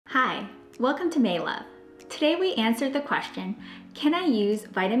Hi, welcome to Maelove. Today we answered the question, can I use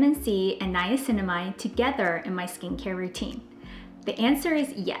vitamin C and niacinamide together in my skincare routine? The answer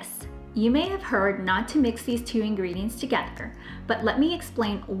is yes. You may have heard not to mix these two ingredients together, but let me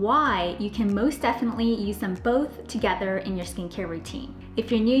explain why you can most definitely use them both together in your skincare routine.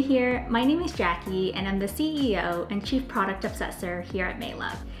 If you're new here, my name is Jackie and I'm the CEO and Chief Product Obsessor here at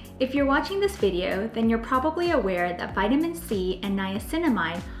Maelove. If you're watching this video, then you're probably aware that vitamin C and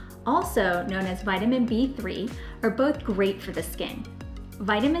niacinamide, also known as vitamin B3, are both great for the skin.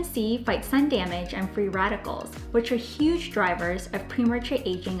 Vitamin C fights sun damage and free radicals, which are huge drivers of premature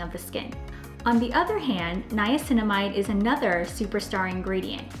aging of the skin. On the other hand, niacinamide is another superstar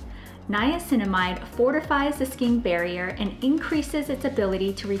ingredient. Niacinamide fortifies the skin barrier and increases its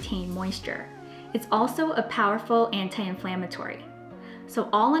ability to retain moisture. It's also a powerful anti-inflammatory. So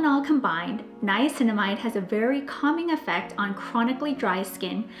all in all combined, niacinamide has a very calming effect on chronically dry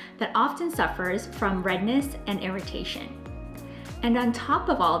skin that often suffers from redness and irritation. And on top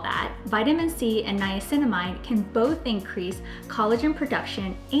of all that, vitamin C and niacinamide can both increase collagen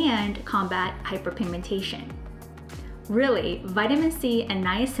production and combat hyperpigmentation. Really, vitamin C and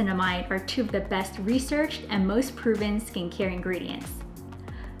niacinamide are two of the best researched and most proven skincare ingredients.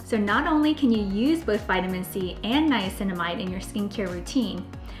 So not only can you use both vitamin C and niacinamide in your skincare routine,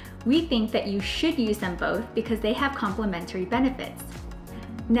 we think that you should use them both because they have complementary benefits.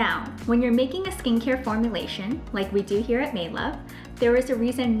 Now, when you're making a skincare formulation, like we do here at Maelove, there is a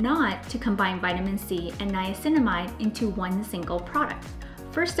reason not to combine vitamin C and niacinamide into one single product.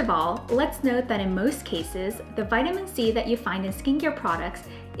 First of all, let's note that in most cases, the vitamin C that you find in skincare products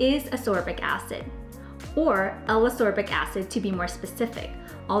is ascorbic acid, or L-ascorbic acid to be more specific.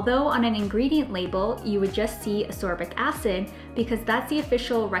 Although on an ingredient label, you would just see ascorbic acid because that's the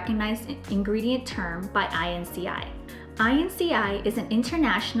official recognized ingredient term by INCI. INCI is an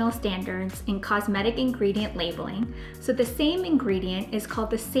international standards in cosmetic ingredient labeling, so the same ingredient is called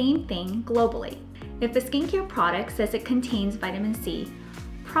the same thing globally. If a skincare product says it contains vitamin C,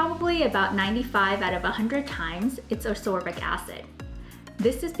 probably about 95 out of 100 times it's ascorbic acid.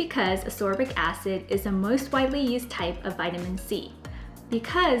 This is because ascorbic acid is the most widely used type of vitamin C,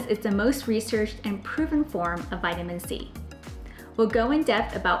 because it's the most researched and proven form of vitamin C. We'll go in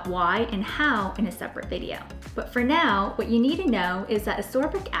depth about why and how in a separate video. But for now, what you need to know is that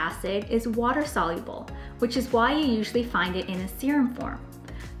ascorbic acid is water soluble, which is why you usually find it in a serum form.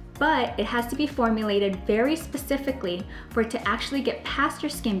 But it has to be formulated very specifically for it to actually get past your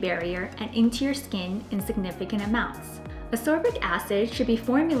skin barrier and into your skin in significant amounts. Ascorbic acid should be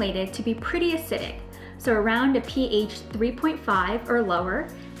formulated to be pretty acidic, so around a pH 3.5 or lower,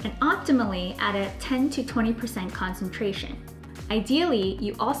 and optimally at a 10 to 20% concentration. Ideally,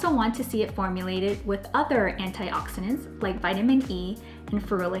 you also want to see it formulated with other antioxidants like vitamin E and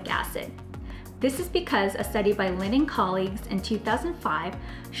ferulic acid. This is because a study by Lin and colleagues in 2005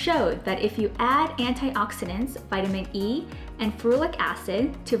 showed that if you add antioxidants, vitamin E and ferulic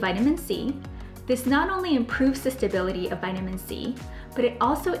acid to vitamin C, this not only improves the stability of vitamin C, but it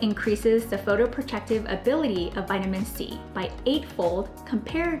also increases the photoprotective ability of vitamin C by 8-fold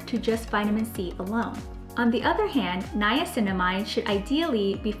compared to just vitamin C alone. On the other hand, niacinamide should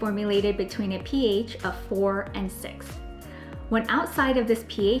ideally be formulated between a pH of 4 and 6. When outside of this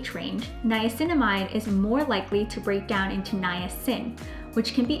pH range, niacinamide is more likely to break down into niacin,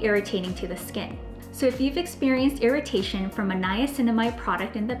 which can be irritating to the skin. So if you've experienced irritation from a niacinamide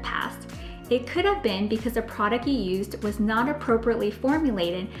product in the past, it could have been because the product you used was not appropriately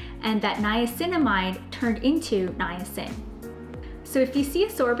formulated and that niacinamide turned into niacin. So if you see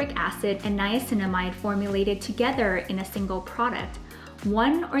ascorbic acid and niacinamide formulated together in a single product,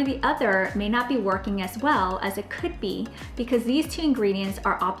 one or the other may not be working as well as it could be because these two ingredients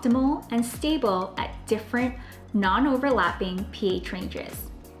are optimal and stable at different non-overlapping pH ranges.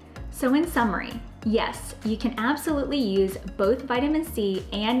 So in summary, yes, you can absolutely use both vitamin C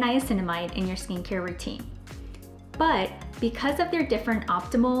and niacinamide in your skincare routine. But because of their different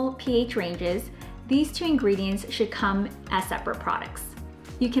optimal pH ranges, these two ingredients should come as separate products.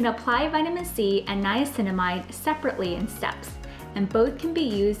 You can apply vitamin C and niacinamide separately in steps, and both can be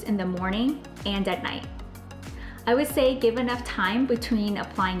used in the morning and at night. I would say give enough time between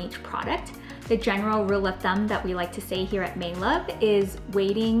applying each product. The general rule of thumb that we like to say here at Maelove is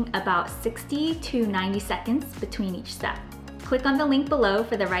waiting about 60 to 90 seconds between each step. Click on the link below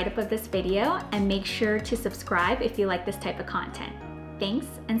for the write-up of this video and make sure to subscribe if you like this type of content. Thanks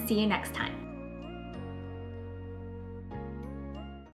and see you next time.